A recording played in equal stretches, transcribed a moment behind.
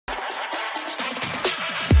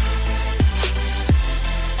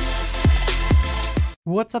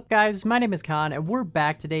What's up guys, my name is Khan and we're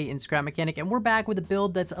back today in Scrap Mechanic, and we're back with a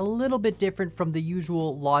build that's a little bit different from the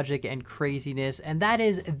usual logic and craziness, and that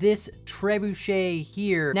is this Trebuchet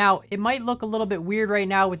here. Now, it might look a little bit weird right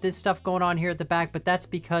now with this stuff going on here at the back, but that's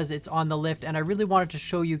because it's on the lift, and I really wanted to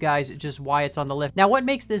show you guys just why it's on the lift. Now, what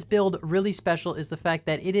makes this build really special is the fact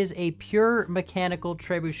that it is a pure mechanical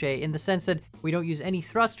Trebuchet, in the sense that we don't use any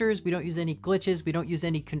thrusters, we don't use any glitches, we don't use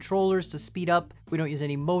any controllers to speed up, we don't use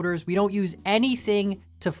any motors, we don't use anything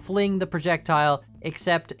to fling the projectile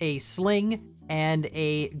except a sling and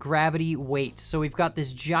a gravity weight. So we've got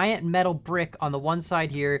this giant metal brick on the one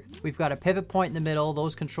side here. We've got a pivot point in the middle.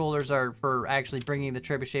 Those controllers are for actually bringing the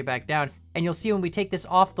Trebuchet back down. And you'll see when we take this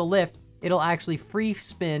off the lift, it'll actually free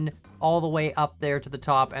spin all the way up there to the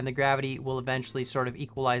top, and the gravity will eventually sort of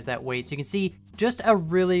equalize that weight. So you can see just a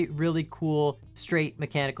really, really cool straight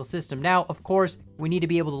mechanical system. Now, of course, we need to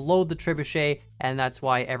be able to load the Trebuchet, and that's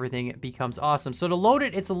why everything becomes awesome. So to load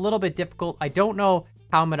it, it's a little bit difficult. I don't know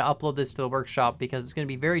how I'm going to upload this to the workshop because it's going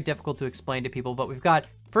to be very difficult to explain to people, but we've got,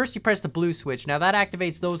 first you press the blue switch. Now that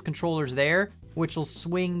activates those controllers there, which will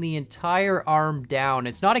swing the entire arm down.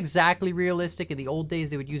 It's not exactly realistic. In the old days,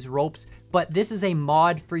 they would use ropes, but this is a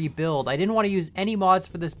mod-free build. I didn't want to use any mods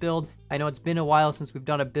for this build. I know it's been a while since we've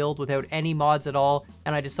done a build without any mods at all,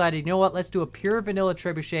 and I decided, you know what, let's do a pure vanilla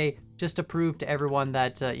Trebuchet just to prove to everyone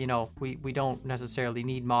that, you know, we don't necessarily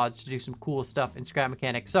need mods to do some cool stuff in Scrap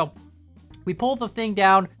Mechanic. So we pull the thing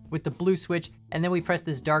down with the blue switch, and then we press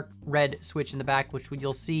this dark red switch in the back, which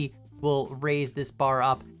you'll see will raise this bar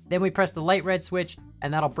up. Then we press the light red switch,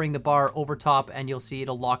 and that'll bring the bar over top, and you'll see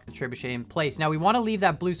it'll lock the Trebuchet in place. Now, we want to leave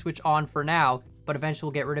that blue switch on for now, but eventually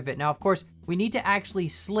we'll get rid of it. Now, of course, we need to actually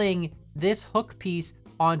sling this hook piece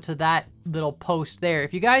onto that little post there.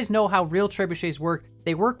 If you guys know how real Trebuchets work,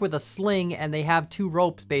 they work with a sling, and they have two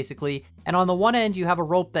ropes basically. And on the one end, you have a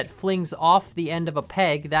rope that flings off the end of a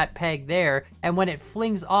peg, that peg there. And when it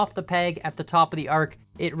flings off the peg at the top of the arc,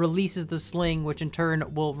 it releases the sling, which in turn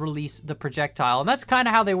will release the projectile. And that's kind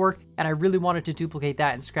of how they work. And I really wanted to duplicate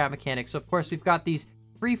that in Scrap Mechanic. So of course, we've got these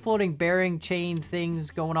free floating bearing chain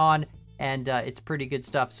things going on, and it's pretty good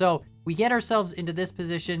stuff. So we get ourselves into this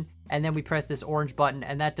position, and then we press this orange button,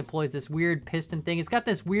 and that deploys this weird piston thing. It's got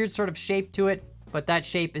this weird sort of shape to it, but that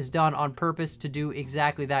shape is done on purpose to do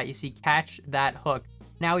exactly that. You see, catch that hook.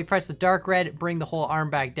 Now we press the dark red, bring the whole arm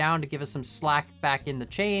back down to give us some slack back in the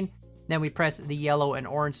chain. Then we press the yellow and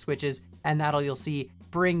orange switches, and that'll, you'll see,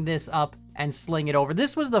 bring this up and sling it over.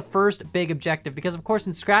 This was the first big objective because, of course,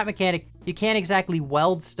 in Scrap Mechanic, you can't exactly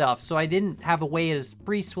weld stuff, so I didn't have a way to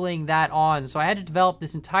free swing that on, so I had to develop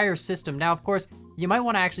this entire system. Now, of course, you might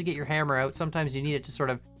want to actually get your hammer out. Sometimes you need it to sort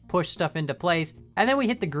of push stuff into place. And then we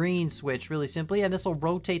hit the green switch really simply, and this will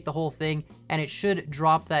rotate the whole thing, and it should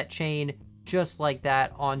drop that chain just like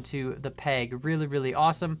that onto the peg. Really, really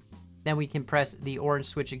awesome. Then we can press the orange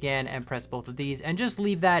switch again and press both of these and just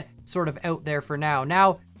leave that sort of out there for now.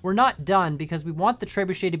 Now, we're not done because we want the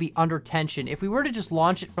Trebuchet to be under tension. If we were to just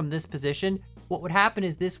launch it from this position, what would happen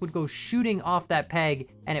is this would go shooting off that peg,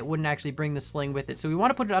 and it wouldn't actually bring the sling with it. So we want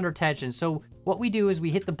to put it under tension. So what we do is we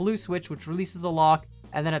hit the blue switch, which releases the lock,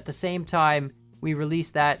 and then at the same time, we release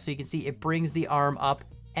that. So you can see it brings the arm up,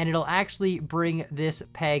 and it'll actually bring this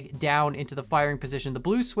peg down into the firing position. The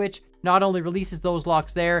blue switch not only releases those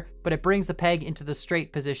locks there, but it brings the peg into the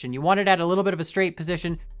straight position. You want it at a little bit of a straight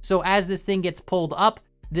position, so as this thing gets pulled up,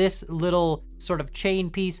 this little sort of chain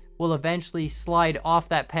piece will eventually slide off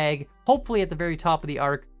that peg, hopefully at the very top of the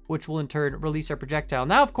arc, which will in turn release our projectile.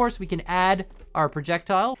 Now, of course, we can add our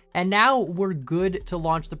projectile, and now we're good to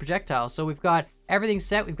launch the projectile. So we've got everything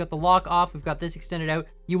set. We've got the lock off. We've got this extended out.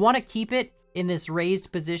 You want to keep it in this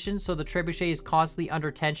raised position so the Trebuchet is constantly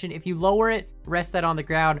under tension. If you lower it, rest that on the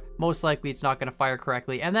ground, most likely it's not going to fire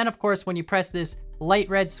correctly. And then, of course, when you press this light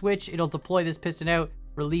red switch, it'll deploy this piston out,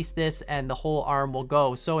 release this, and the whole arm will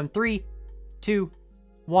go. So in 3, 2,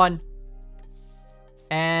 1,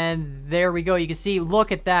 and there we go. You can see,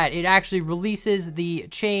 look at that. It actually releases the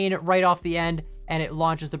chain right off the end, and it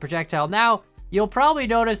launches the projectile. Now, you'll probably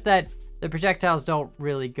notice that the projectiles don't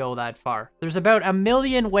really go that far. There's about a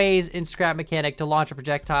million ways in Scrap Mechanic to launch a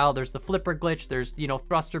projectile. There's the flipper glitch. There's, you know,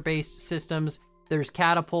 thruster-based systems. There's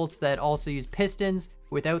catapults that also use pistons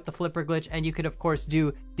without the flipper glitch. And you could, of course,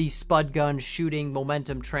 do the spud gun shooting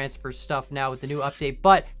momentum transfer stuff now with the new update.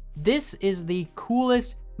 But this is the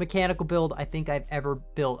coolest mechanical build I think I've ever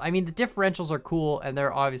built. I mean, the differentials are cool and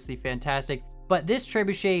they're obviously fantastic, but this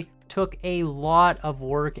Trebuchet took a lot of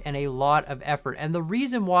work and a lot of effort. And the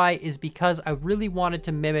reason why is because I really wanted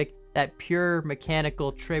to mimic that pure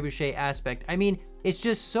mechanical Trebuchet aspect. I mean, it's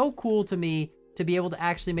just so cool to me to to be able to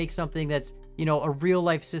actually make something that's, you know, a real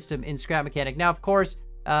life system in Scrap Mechanic. Now, of course,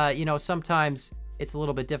 you know, sometimes it's a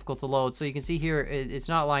little bit difficult to load. So you can see here, it's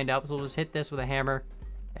not lined up. So we'll just hit this with a hammer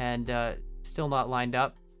and still not lined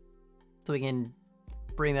up. So we can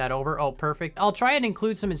bring that over. Oh, perfect. I'll try and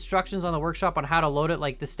include some instructions on the workshop on how to load it,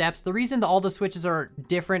 like the steps. The reason that all the switches are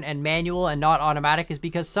different and manual and not automatic is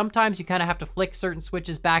because sometimes you kind of have to flick certain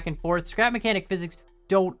switches back and forth. Scrap Mechanic physics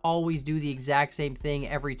don't always do the exact same thing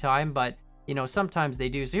every time, but you know, sometimes they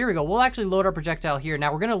do. So here we go. We'll actually load our projectile here.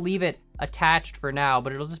 Now we're going to leave it attached for now,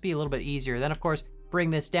 but it'll just be a little bit easier. Then of course, bring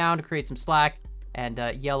this down to create some slack, and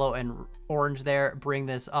yellow and orange there. Bring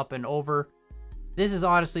this up and over. This is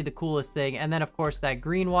honestly the coolest thing. And then of course that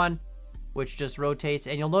green one, which just rotates.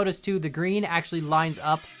 And you'll notice too, the green actually lines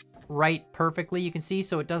up right perfectly, you can see,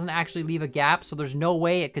 so it doesn't actually leave a gap. So there's no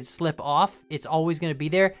way it could slip off. It's always going to be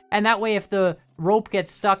there. And that way, if the rope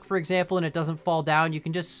gets stuck, for example, and it doesn't fall down, you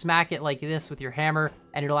can just smack it like this with your hammer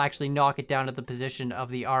and it'll actually knock it down to the position of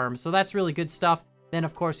the arm. So that's really good stuff. Then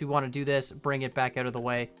of course we want to do this, bring it back out of the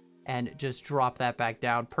way and just drop that back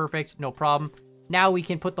down. Perfect, no problem. Now we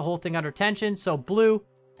can put the whole thing under tension. So blue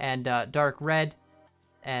and dark red,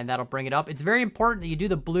 and that'll bring it up. It's very important that you do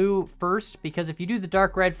the blue first, because if you do the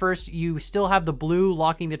dark red first, you still have the blue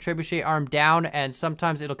locking the trebuchet arm down, and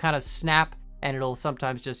sometimes it'll kind of snap, and it'll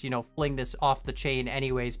sometimes just, you know, fling this off the chain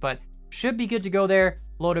anyways, but should be good to go there.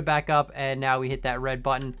 Load it back up, and now we hit that red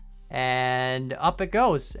button, and up it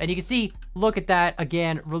goes. And you can see, look at that,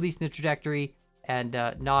 again, releasing the trajectory, and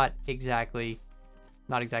not exactly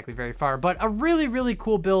very far, but a really, really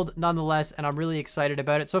cool build nonetheless, and I'm really excited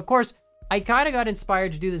about it. So of course, I kind of got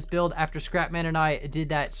inspired to do this build after Scrapman and I did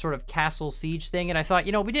that sort of castle siege thing, and I thought,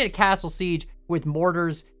 you know, we did a castle siege with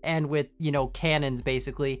mortars and with, you know, cannons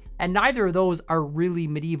basically, and neither of those are really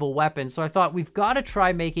medieval weapons. So I thought we've got to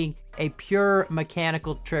try making a pure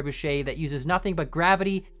mechanical trebuchet that uses nothing but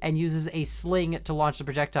gravity and uses a sling to launch the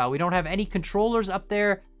projectile. We don't have any controllers up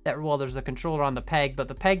there. Well, there's a controller on the peg, but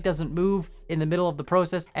the peg doesn't move in the middle of the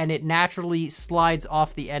process, and it naturally slides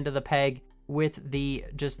off the end of the peg with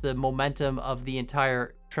just the momentum of the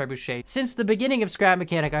entire trebuchet. Since the beginning of Scrap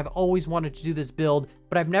Mechanic, I've always wanted to do this build,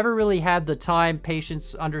 but I've never really had the time,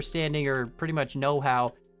 patience, understanding, or pretty much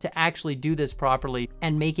know-how to actually do this properly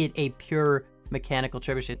and make it a pure mechanical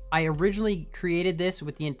trebuchet. I originally created this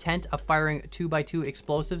with the intent of firing 2x2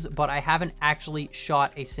 explosives, but I haven't actually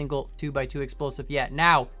shot a single 2x2 explosive yet.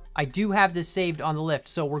 Now, I do have this saved on the lift,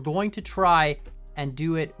 so we're going to try and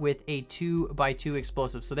do it with a 2x2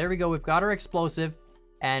 explosive. So there we go, we've got our explosive,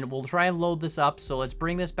 and we'll try and load this up. So let's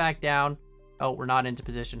bring this back down. Oh, we're not into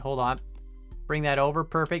position, hold on. Bring that over,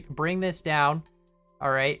 perfect. Bring this down,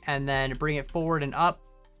 all right, and then bring it forward and up.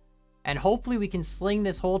 And hopefully we can sling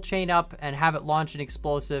this whole chain up and have it launch an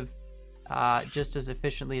explosive just as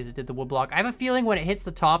efficiently as it did the wood block. I have a feeling when it hits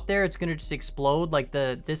the top there, it's gonna just explode. Like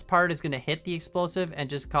this part is gonna hit the explosive and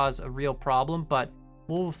just cause a real problem, but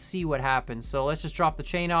we'll see what happens. So let's just drop the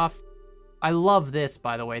chain off. I love this,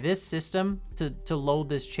 by the way. This system to load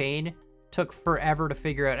this chain took forever to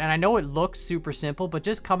figure out. And I know it looks super simple, but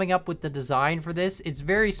just coming up with the design for this, it's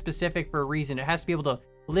very specific for a reason. It has to be able to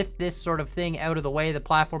lift this sort of thing out of the way, the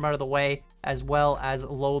platform out of the way, as well as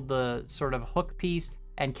load the sort of hook piece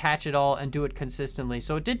and catch it all and do it consistently.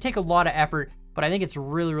 So it did take a lot of effort, but I think it's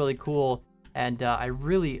really, really cool. And I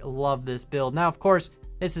really love this build. Now, of course,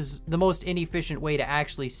 this is the most inefficient way to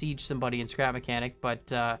actually siege somebody in Scrap Mechanic, but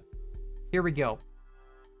here we go.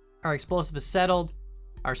 Our explosive is settled.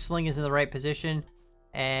 Our sling is in the right position,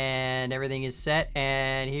 and everything is set,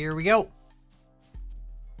 and here we go.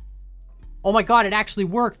 Oh my god, it actually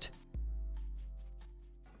worked.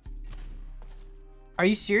 Are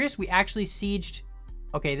you serious? We actually sieged.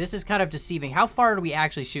 Okay, this is kind of deceiving. How far do we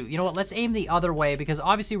actually shoot? You know what? Let's aim the other way, because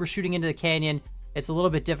obviously we're shooting into the canyon. It's a little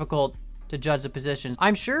bit difficult to judge the positions.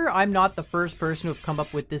 I'm sure I'm not the first person to have come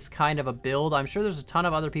up with this kind of a build. I'm sure there's a ton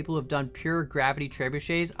of other people who have done pure gravity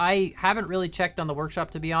trebuchets. I haven't really checked on the workshop,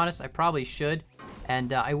 to be honest. I probably should.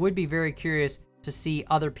 And I would be very curious to see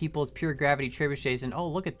other people's pure gravity trebuchets. And oh,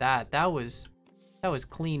 look at that. That was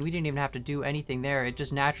clean. We didn't even have to do anything there. It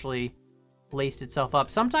just naturally laced itself up.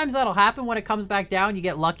 Sometimes that'll happen when it comes back down. You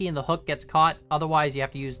get lucky and the hook gets caught. Otherwise, you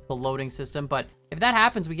have to use the loading system. But if that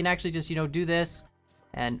happens, we can actually just, you know, do this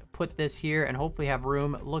and put this here and hopefully have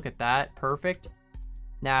room. Look at that. Perfect.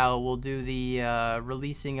 Now we'll do the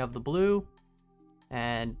releasing of the blue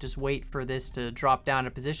and just wait for this to drop down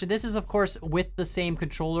in position. This is, of course, with the same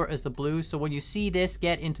controller as the blue. So when you see this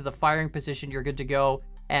get into the firing position, you're good to go.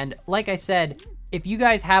 And like I said, if you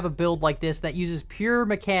guys have a build like this that uses pure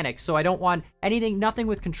mechanics, so I don't want anything, nothing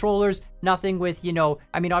with controllers, nothing with, you know,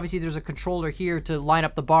 I mean, obviously there's a controller here to line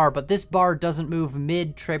up the bar, but this bar doesn't move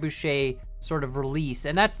mid trebuchet sort of release.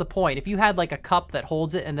 And that's the point. If you had like a cup that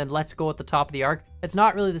holds it and then lets go at the top of the arc, it's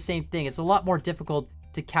not really the same thing. It's a lot more difficult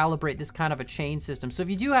to calibrate this kind of a chain system. So if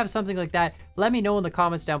you do have something like that, let me know in the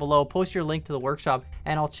comments down below, post your link to the workshop,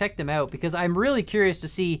 and I'll check them out, because I'm really curious to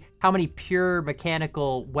see how many pure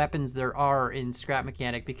mechanical weapons there are in Scrap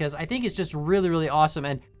Mechanic, because I think it's just really, really awesome.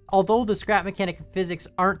 And although the Scrap Mechanic physics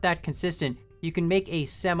aren't that consistent, you can make a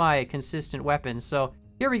semi-consistent weapon. So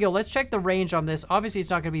here we go, let's check the range on this. Obviously it's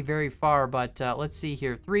not gonna be very far, but let's see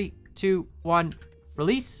here. 3, 2, 1,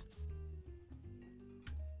 release.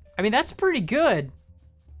 I mean, that's pretty good.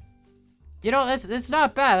 You know, that's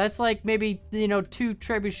not bad. That's like maybe, you know, 2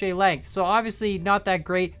 trebuchet length. So obviously not that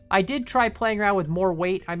great. I did try playing around with more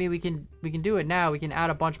weight. I mean, we can do it now. We can add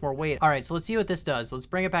a bunch more weight. All right, so let's see what this does. Let's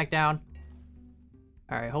bring it back down.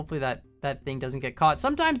 All right, hopefully that thing doesn't get caught.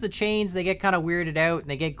 Sometimes the chains, they get kind of weirded out and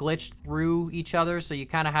they get glitched through each other. So you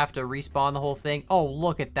kind of have to respawn the whole thing. Oh,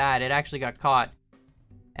 look at that. It actually got caught.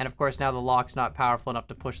 And of course, now the lock's not powerful enough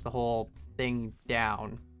to push the whole thing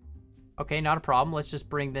down. Okay, not a problem. Let's just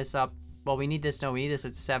bring this up. Well, we need this. No, we need this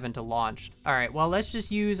at 7 to launch. All right, well, let's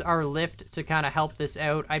just use our lift to kind of help this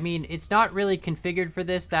out. I mean, it's not really configured for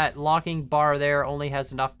this. That locking bar there only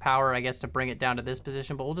has enough power, I guess, to bring it down to this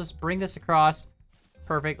position, but we'll just bring this across.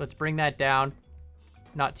 Perfect. Let's bring that down.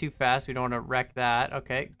 Not too fast. We don't want to wreck that.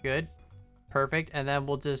 Okay, good. Perfect. And then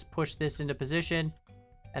we'll just push this into position,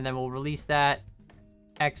 and then we'll release that.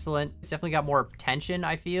 Excellent. It's definitely got more tension,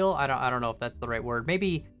 I feel. I don't know if that's the right word.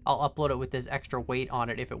 Maybe I'll upload it with this extra weight on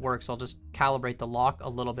it. If it works, I'll just calibrate the lock a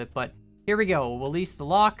little bit. But here we go. We'll release the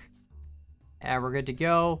lock, and we're good to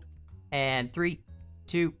go. And 3,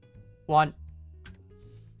 2, 1.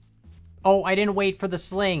 Oh, I didn't wait for the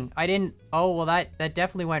sling. I didn't. Oh, well, that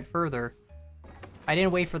definitely went further. I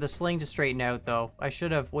didn't wait for the sling to straighten out, though. I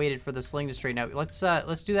should have waited for the sling to straighten out.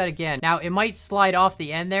 Let's do that again. Now, it might slide off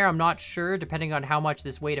the end there. I'm not sure, depending on how much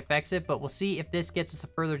this weight affects it, but we'll see if this gets us a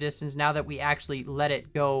further distance now that we actually let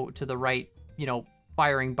it go to the right, you know,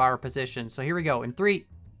 firing bar position. So here we go. In 3,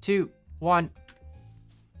 2, 1.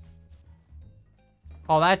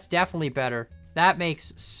 Oh, that's definitely better. That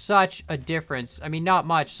makes such a difference. I mean, not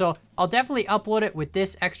much. So I'll definitely upload it with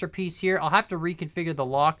this extra piece here. I'll have to reconfigure the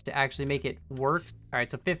lock to actually make it work. All right,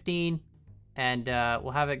 so 15, and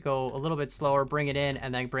we'll have it go a little bit slower, bring it in,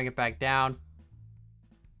 and then bring it back down.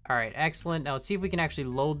 All right, excellent. Now let's see if we can actually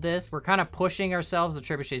load this. We're kind of pushing ourselves. The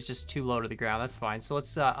trebuchet is just too low to the ground. That's fine. So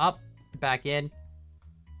let's up, back in.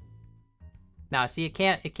 Now, see,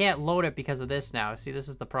 it can't load it because of this now. See, this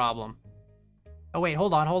is the problem. Oh, wait,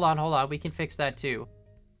 hold on. We can fix that too.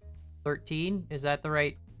 13, is that the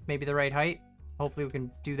right, maybe the right height? Hopefully we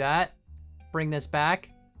can do that. Bring this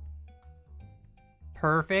back.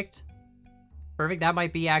 Perfect. Perfect, that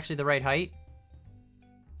might be actually the right height.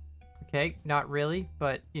 Okay, not really,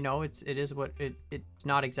 but you know, it is what, it's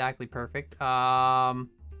not exactly perfect. Oh,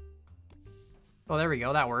 there we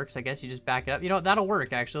go, that works. I guess you just back it up. You know, that'll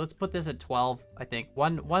work actually. Let's put this at 12, I think.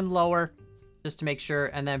 One lower, just to make sure,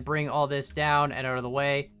 and then bring all this down and out of the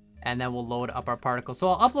way, and then we'll load up our particle.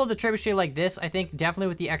 So I'll upload the trebuchet like this. I think definitely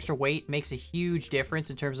with the extra weight makes a huge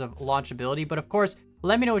difference in terms of launchability. But of course,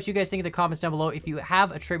 let me know what you guys think in the comments down below. If you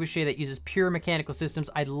have a trebuchet that uses pure mechanical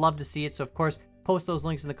systems, I'd love to see it. So of course, post those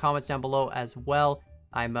links in the comments down below as well.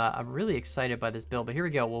 I'm really excited by this build, but here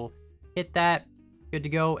we go. We'll hit that. Good to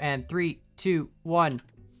go. And 3, 2, 1.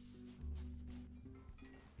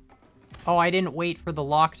 Oh, I didn't wait for the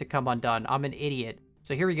lock to come undone. I'm an idiot.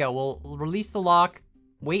 So here we go. We'll release the lock.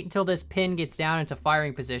 Wait until this pin gets down into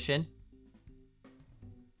firing position.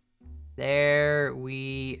 There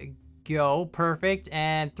we go. Perfect.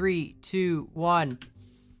 And 3, 2, 1.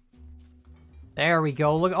 There we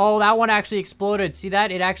go. Look, oh, that one actually exploded. See that?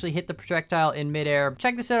 It actually hit the projectile in midair.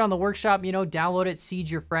 Check this out on the workshop, you know, download it, siege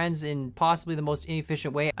your friends in possibly the most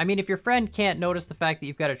inefficient way. I mean, if your friend can't notice the fact that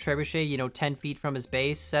you've got a trebuchet, you know, 10 feet from his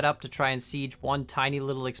base set up to try and siege one tiny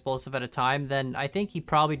little explosive at a time, then I think he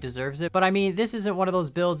probably deserves it. But I mean, this isn't one of those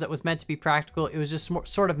builds that was meant to be practical. It was just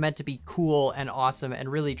sort of meant to be cool and awesome and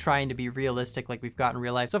really trying to be realistic like we've got in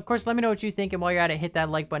real life. So of course, let me know what you think, and while you're at it, hit that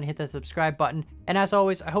like button, hit that subscribe button. And as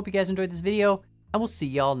always, I hope you guys enjoyed this video, and we'll see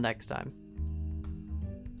y'all next time.